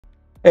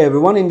Hey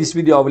everyone, in this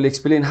video I will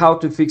explain how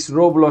to fix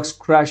Roblox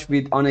crash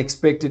with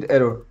unexpected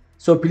error.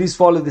 So please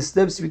follow the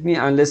steps with me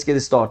and let's get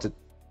started.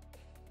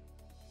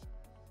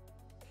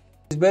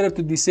 It's better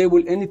to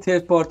disable any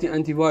third-party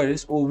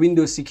antivirus or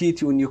Windows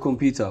security on your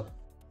computer.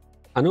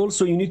 And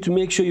also you need to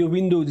make sure your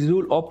Windows is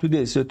all up to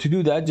date. So to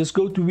do that, just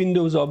go to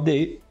Windows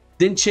Update,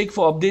 then check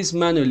for updates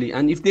manually,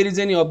 and if there is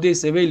any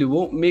updates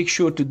available, make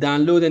sure to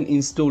download and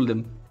install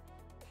them.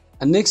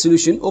 And next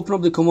solution, open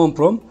up the command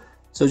prompt.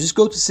 So just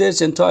go to search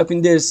and type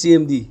in there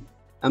CMD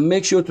and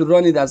make sure to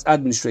run it as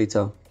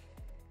administrator.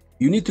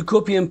 You need to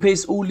copy and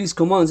paste all these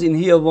commands in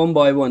here one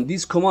by one.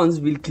 These commands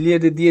will clear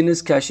the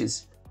DNS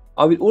caches.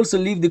 I will also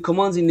leave the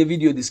commands in the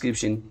video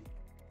description.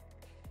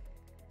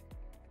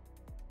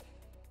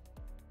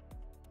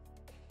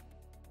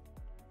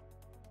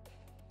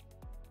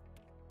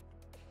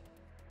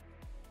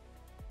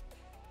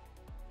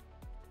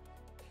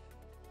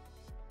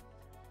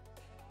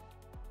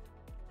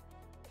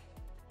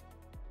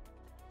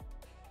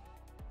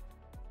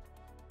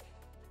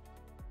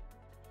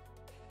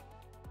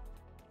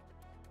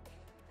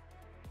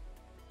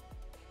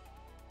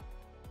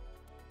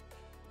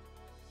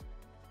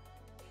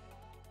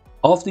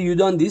 After you've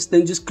done this,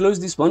 then just close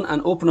this one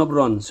and open up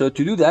run. So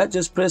to do that,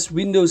 just press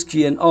Windows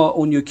key and R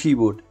on your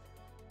keyboard.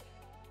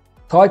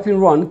 Type in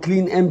run,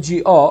 clean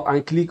mgr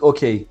and click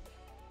OK.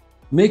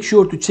 Make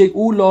sure to check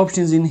all the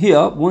options in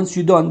here. Once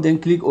you're done, then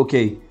click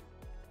OK.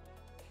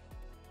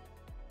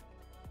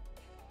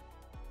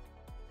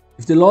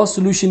 If the last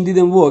solution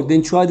didn't work,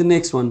 then try the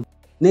next one.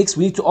 Next,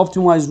 we need to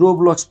optimize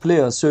Roblox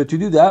player. So to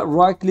do that,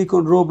 right click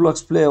on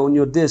Roblox player on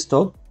your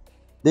desktop,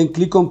 then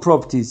click on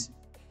properties.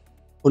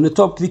 On the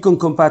top, click on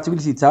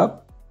compatibility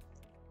tab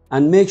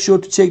and make sure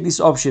to check this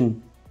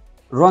option.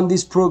 Run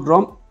this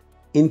program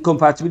in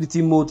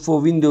compatibility mode for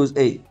Windows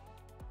 8.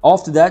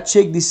 After that,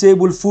 check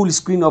disable full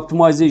screen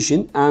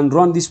optimization and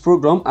run this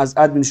program as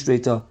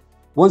administrator.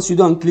 Once you're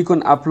done, click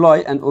on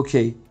apply and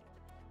OK.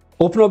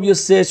 Open up your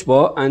search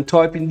bar and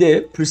type in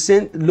there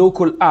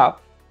 %local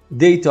app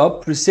data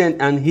 %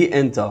 and hit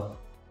enter.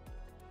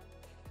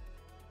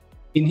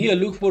 In here,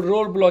 look for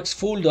Roblox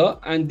folder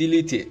and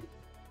delete it.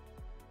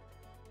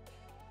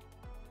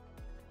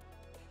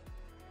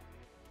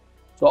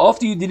 So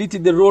after you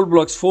deleted the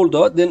Roblox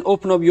folder, then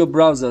open up your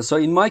browser. So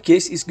in my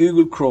case, it's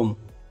Google Chrome.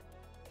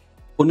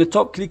 On the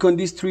top, click on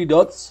these three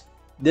dots,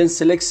 then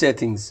select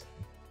settings.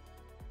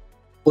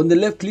 On the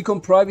left, click on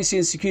privacy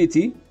and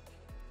security,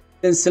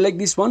 then select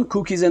this one,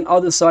 cookies and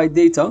other site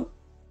data.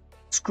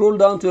 Scroll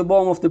down to the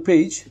bottom of the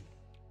page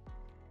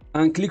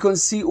and click on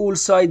see all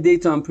site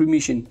data and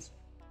permissions.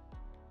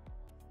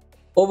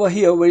 Over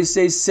here where it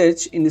says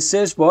search, in the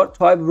search bar,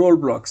 type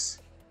Roblox.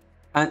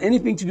 And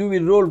anything to do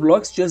with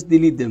Roblox, just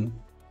delete them.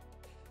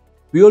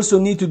 We also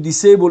need to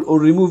disable or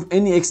remove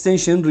any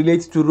extension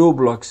related to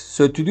Roblox.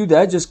 So to do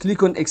that, just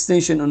click on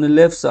extension on the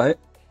left side.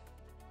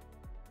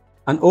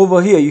 And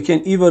over here, you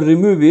can either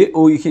remove it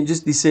or you can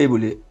just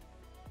disable it.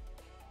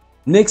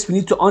 Next, we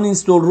need to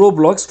uninstall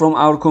Roblox from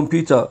our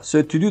computer.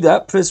 So to do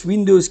that, press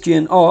Windows key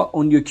and R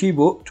on your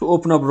keyboard to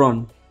open up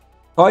run.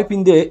 Type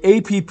in there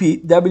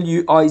appwiz.cpl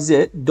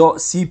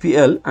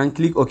and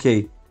click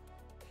OK.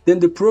 Then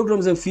the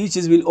programs and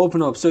features will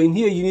open up. So in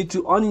here you need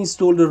to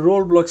uninstall the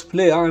Roblox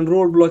player and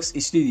Roblox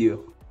Studio.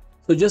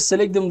 So just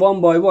select them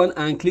one by one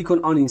and click on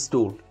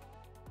uninstall.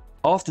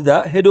 After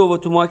that, head over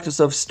to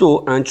Microsoft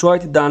Store and try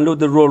to download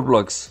the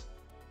Roblox,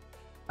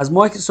 as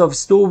Microsoft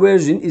Store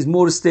version is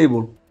more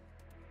stable.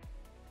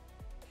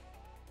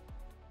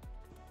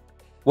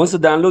 Once the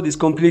download is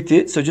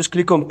completed, so just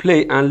click on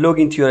play and log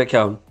into your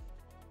account.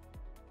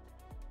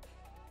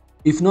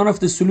 If none of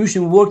the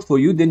solution worked for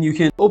you, then you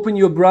can open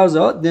your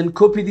browser, then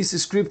copy this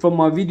script from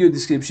my video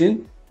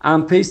description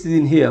and paste it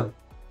in here.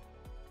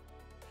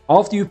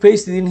 After you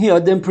paste it in here,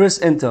 then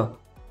press enter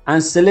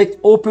and select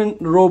open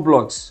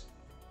Roblox.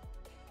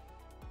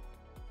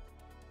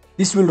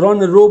 This will run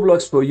the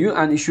Roblox for you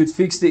and it should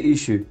fix the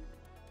issue.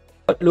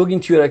 Log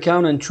into your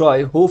account and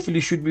try. Hopefully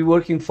it should be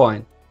working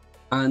fine.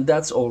 And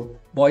that's all.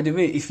 By the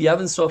way, if you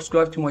haven't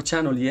subscribed to my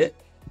channel yet,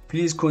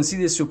 please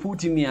consider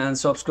supporting me and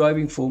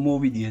subscribing for more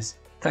videos.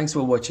 Thanks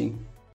for watching.